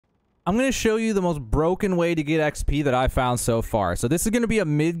I'm going to show you the most broken way to get XP that I found so far. So this is going to be a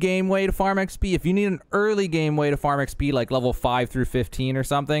mid-game way to farm XP. If you need an early game way to farm XP, like level 5 through 15 or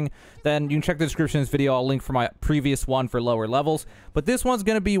something, then you can check the description of this video. I'll link for my previous one for lower levels. But this one's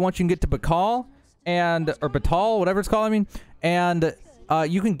going to be once you can get to Bakal, or Batal, whatever it's called, I mean. And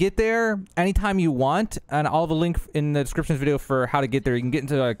you can get there anytime you want. And I'll have a link in the description of this video for how to get there. You can get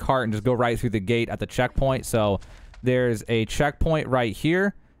into a cart and just go right through the gate at the checkpoint. So there's a checkpoint right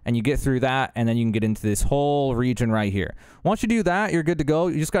here. And you get through that, and then you can get into this whole region right here. Once you do that, you're good to go.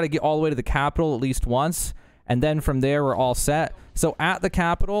 You just got to get all the way to the capital at least once, and then from there, we're all set. So at the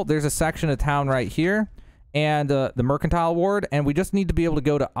capital, there's a section of town right here, and the Mercantile Ward, and we just need to be able to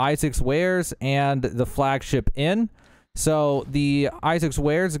go to Isaac's Wares and the Flagship Inn. So the Isaac's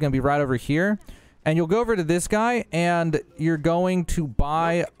Wares is going to be right over here, and you'll go over to this guy, and you're going to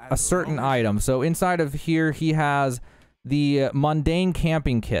buy a certain item. So inside of here, he has the mundane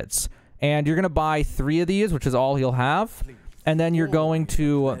camping kits, and you're going to buy 3 of these, which is all he'll have, and then you're going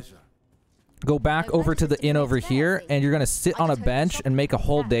to go back over to the inn over here, and you're going to sit on a bench and make a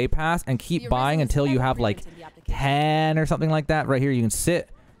whole day pass and keep buying until you have like 10 or something like that. Right here you can sit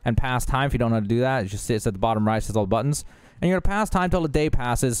and pass time. If you don't know how to do that, it just sits at the bottom right, says all the buttons, and you're going to pass time till the day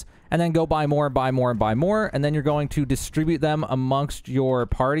passes, and then go buy more and buy more and buy more, and then you're going to distribute them amongst your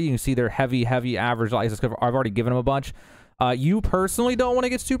party. You can see they're heavy average. I've already given them a bunch. You personally don't want to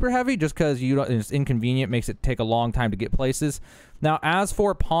get super heavy just because it's inconvenient, makes it take a long time to get places. Now, as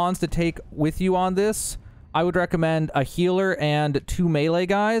for pawns to take with you on this, I would recommend a healer and 2 melee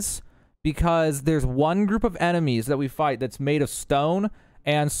guys, because there's one group of enemies that we fight that's made of stone,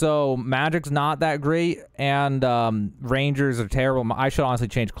 and so magic's not that great, and rangers are terrible. I should honestly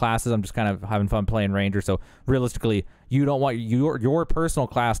change classes. I'm just kind of having fun playing ranger, so realistically, you don't want your personal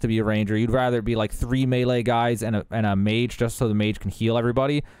class to be a ranger. You'd rather it be like 3 melee guys and a mage, just so the mage can heal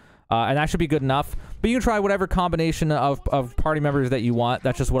everybody, and that should be good enough. But you can try whatever combination of party members that you want.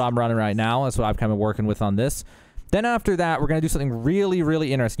 That's just what I'm running right now. That's what I'm kind of working with on this. Then after that, we're going to do something really,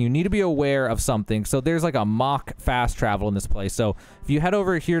 really interesting. You need to be aware of something. So there's like a mock fast travel in this place. So if you head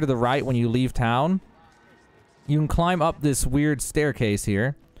over here to the right when you leave town, you can climb up this weird staircase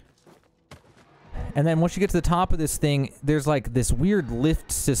here. And then once you get to the top of this thing, there's like this weird lift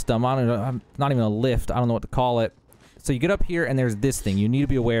system. I don't know. Not even a lift. I don't know what to call it. So you get up here and there's this thing. You need to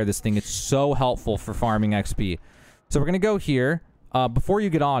be aware of this thing. It's so helpful for farming XP. So we're going to go here. Before you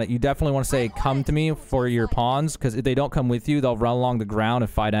get on it, you definitely want to say, come to me for your pawns, because if they don't come with you, they'll run along the ground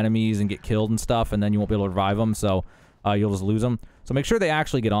and fight enemies and get killed and stuff, and then you won't be able to revive them, so you'll just lose them. So make sure they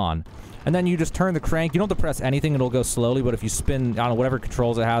actually get on. And then you just turn the crank. You don't have to press anything. It'll go slowly, but if you spin, I don't know, whatever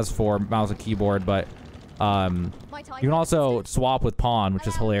controls it has for mouse and keyboard, but you can also swap with pawn, which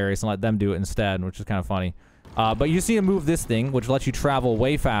is hilarious, and let them do it instead, which is kind of funny. But you just need to move this thing, which lets you travel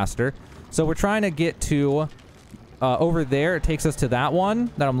way faster. So we're trying to get to... over there, it takes us to that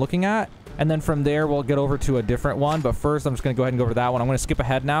one that I'm looking at, and then from there we'll get over to a different one. But first I'm just going to go ahead and go over to that one. I'm going to skip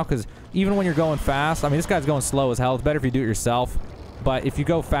ahead now, because even when you're going fast, I mean, this guy's going slow as hell. It's better if you do it yourself, but if you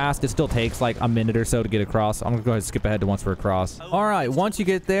go fast, it still takes like a minute or so to get across. I'm going to go ahead and skip ahead to once we're across. Alright, once you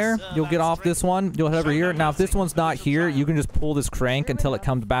get there, you'll get off this one, you'll head over here. Now if this one's not here, you can just pull this crank until it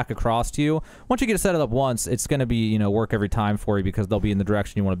comes back across to you. Once you get it set up once, it's going to be, you know, work every time for you, because they'll be in the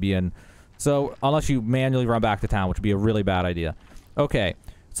direction you want to be in. So, unless you manually run back to town, which would be a really bad idea. Okay.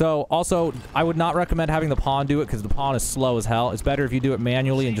 So, also, I would not recommend having the pawn do it, because the pawn is slow as hell. It's better if you do it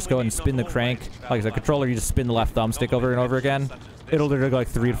manually and just go ahead and spin the crank. Like the controller, you just spin the left thumbstick over and over again. It'll literally go like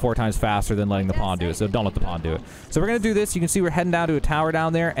 3 to 4 times faster than letting the pawn do it, so don't let the pawn do it. So we're going to do this. You can see we're heading down to a tower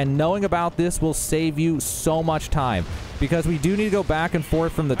down there, and knowing about this will save you so much time, because we do need to go back and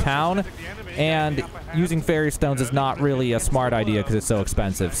forth from the town, and using fairy stones is not really a smart idea because it's so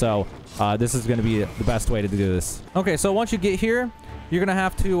expensive. So this is going to be the best way to do this. Okay, so once you get here, you're going to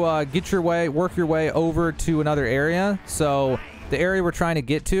have to work your way over to another area. So the area we're trying to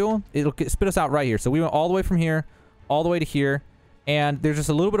get to, it'll spit us out right here. So we went all the way from here, all the way to here. And there's just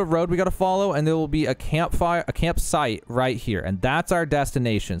a little bit of road we got to follow, and there will be a campsite right here, and that's our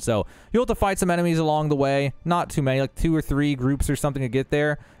destination. So you'll have to fight some enemies along the way, not too many, like 2 or 3 groups or something to get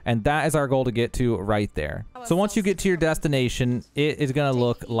there, and that is our goal to get to right there. So once you get to your destination, it is going to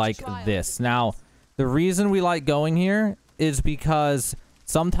look like this. Now, the reason we like going here is because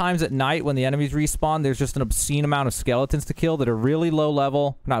sometimes at night when the enemies respawn, there's just an obscene amount of skeletons to kill that are really low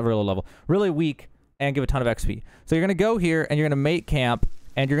level, not really low level, really weak, and give a ton of XP. So you're going to go here, and you're going to make camp,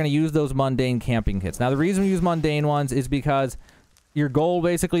 and you're going to use those mundane camping kits. Now, the reason we use mundane ones is because your goal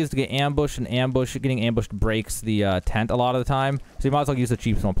basically is to get ambushed, and getting ambushed breaks the tent a lot of the time. So you might as well use the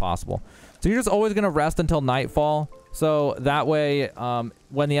cheapest one possible. So you're just always going to rest until nightfall, So that way,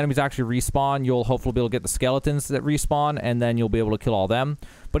 when the enemies actually respawn, you'll hopefully be able to get the skeletons that respawn, and then you'll be able to kill all them.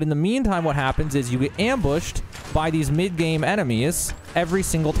 But in the meantime, what happens is you get ambushed by these mid-game enemies every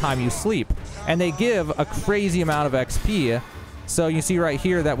single time you sleep. And they give a crazy amount of XP. So you see right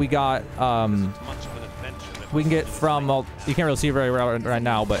here that we got, we can get from, well, you can't really see it very well right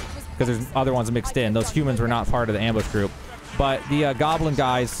now, but because there's other ones mixed in. Those humans were not part of the ambush group. But the goblin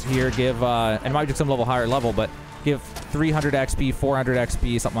guys here give, and it might be some level higher level, but give 300 XP, 400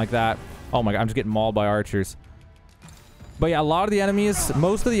 XP, something like that. Oh my god, I'm just getting mauled by archers. But yeah, a lot of the enemies,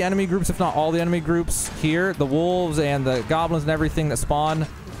 most of the enemy groups, if not all the enemy groups here, the wolves and the goblins and everything that spawn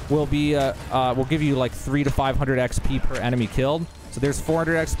will be, will give you like 300 to 500 XP per enemy killed. So there's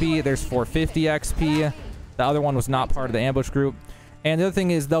 400 XP, there's 450 XP. The other one was not part of the ambush group. And the other thing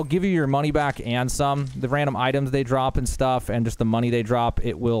is they'll give you your money back and some. The random items they drop and stuff and just the money they drop,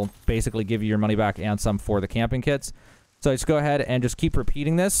 it will basically give you your money back and some for the camping kits. So just go ahead and just keep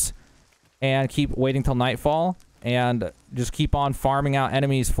repeating this and keep waiting till nightfall and just keep on farming out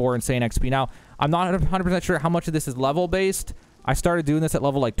enemies for insane XP. Now, I'm not 100% sure how much of this is level based. I started doing this at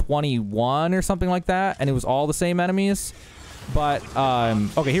level like 21 or something like that, and it was all the same enemies. But,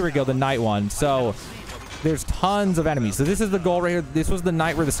 okay, here we go, the night one. So there's tons of enemies. So this is the goal right here. This was the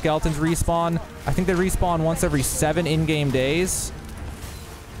night where the skeletons respawn. I think they respawn once every 7 in-game days.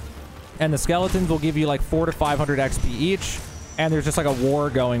 And the skeletons will give you like 400 to 500 XP each. And there's just like a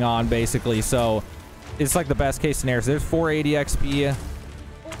war going on, basically. So it's like the best case scenario. So there's 480 XP.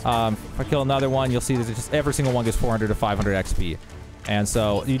 If I kill another one, you'll see that just every single one gets 400 to 500 XP. And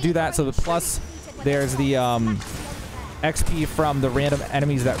so you do that. So the plus, there's the XP from the random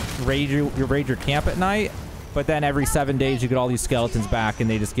enemies that raid your camp at night, but then every 7 days you get all these skeletons back and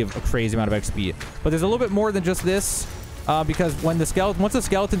they just give a crazy amount of XP. But there's a little bit more than just this, because when once the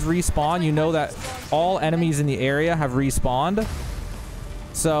skeletons respawn, you know that all enemies in the area have respawned.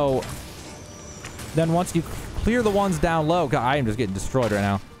 So then once you clear the ones down low, God, I am just getting destroyed right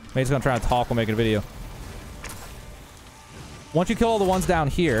now. I'm just gonna try to talk while making a video. Once you kill all the ones down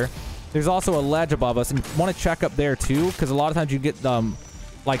here, there's also a ledge above us, and you want to check up there too, because a lot of times you get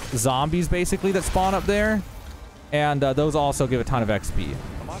like zombies basically that spawn up there, and those also give a ton of XP.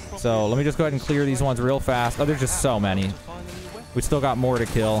 So let me just go ahead and clear these ones real fast. Oh, there's just so many. We still got more to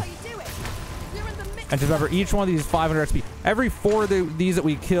kill. And just remember, each one of these is 500 XP. Every 4 of these that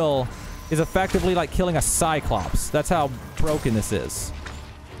we kill is effectively like killing a Cyclops. That's how broken this is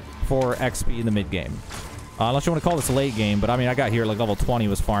for XP in the mid game. Unless you want to call this late game, but I mean, I got here like level 20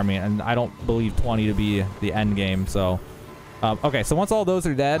 was farming, and I don't believe 20 to be the end game. So, okay, so once all those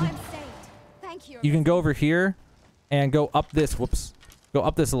are dead, you can go over here and go up this, go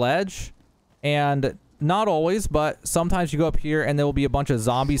up this ledge, and not always, but sometimes you go up here and there will be a bunch of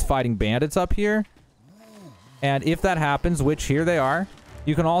zombies fighting bandits up here. And if that happens, which here they are,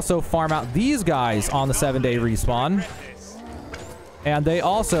 you can also farm out these guys on the 7-day respawn. And they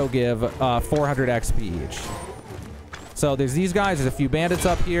also give 400 XP each. So there's these guys, there's a few bandits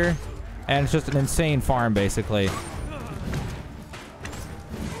up here, and it's just an insane farm, basically.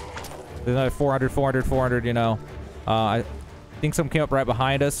 There's another 400, 400, 400, you know. I think some came up right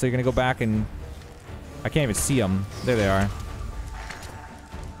behind us, so you're going to go back and... I can't even see them. There they are.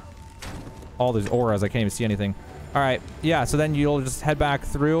 All these auras, I can't even see anything. Alright, yeah, so then you'll just head back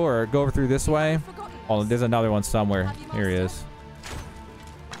through, or go over through this way. Oh, there's another one somewhere. Here he is.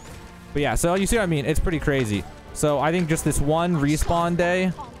 But yeah, so you see what I mean? It's pretty crazy. So I think just this one respawn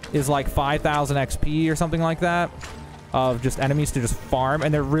day is like 5,000 XP or something like that of just enemies to just farm.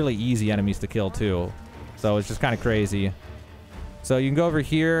 And they're really easy enemies to kill too. So it's just kind of crazy. So you can go over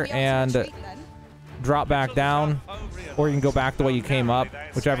here and drop back down. Or you can go back the way you came up,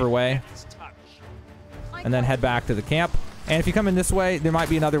 whichever way. And then head back to the camp. And if you come in this way, there might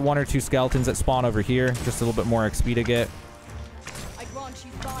be another 1 or 2 skeletons that spawn over here. Just a little bit more XP to get.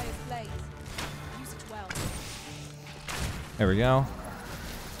 There we go.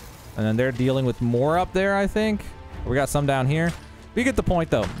 And then they're dealing with more up there, I think. We got some down here. We get the point,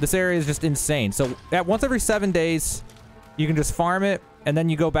 though. This area is just insane. So once every 7 days, you can just farm it, and then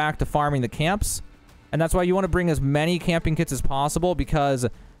you go back to farming the camps. And that's why you want to bring as many camping kits as possible, because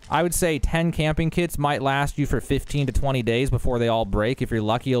I would say 10 camping kits might last you for 15 to 20 days before they all break. If you're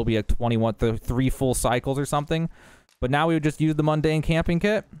lucky, it'll be a 21 to 3 full cycles or something. But now we would just use the mundane camping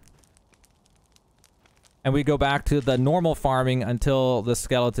kit. And we go back to the normal farming until the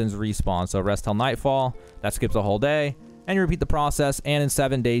skeletons respawn. So rest till nightfall. That skips a whole day. And you repeat the process. And in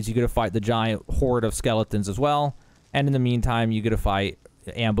 7 days, you get to fight the giant horde of skeletons as well. And in the meantime, you get to fight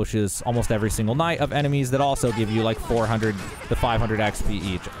ambushes almost every single night of enemies that also give you like 400 to 500 XP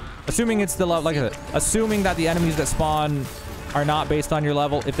each. Assuming it's the level, like I said, assuming that the enemies that spawn are not based on your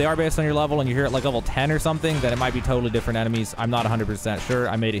level. If they are based on your level and you're here at like level 10 or something, then it might be totally different enemies. I'm not 100% sure.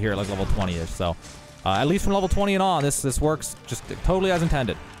 I made it here at like level 20-ish. So at least from level 20 and on, this works just totally as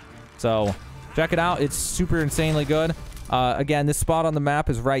intended. So check it out. It's super insanely good. Again, this spot on the map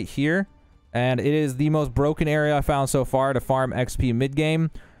is right here. And it is the most broken area I found so far to farm XP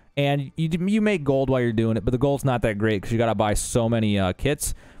mid-game. And you make gold while you're doing it, but the gold's not that great because you got to buy so many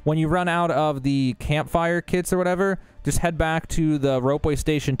kits. When you run out of the campfire kits or whatever, just head back to the Ropeway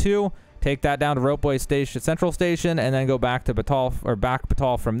Station 2, take that down to Ropeway Station Central Station, and then go back to Batal, or back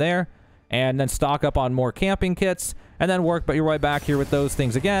Batal from there, and then stock up on more camping kits, and then work your way back here with those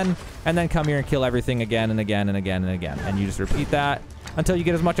things again, and then come here and kill everything again and again and again and again. And you just repeat that until you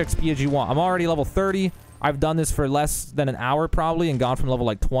get as much XP as you want. I'm already level 30. I've done this for less than an hour probably and gone from level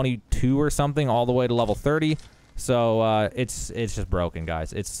like 22 or something all the way to level 30. So it's just broken,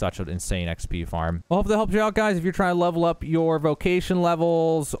 guys. It's such an insane XP farm. Well, hope that helped you out, guys. If you're trying to level up your vocation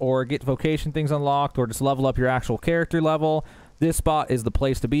levels or get vocation things unlocked or just level up your actual character level, this spot is the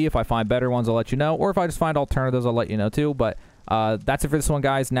place to be. If I find better ones, I'll let you know. Or if I just find alternatives, I'll let you know too. But that's it for this one,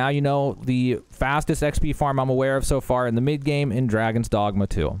 guys. Now you know the fastest XP farm I'm aware of so far in the mid-game in Dragon's Dogma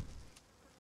 2.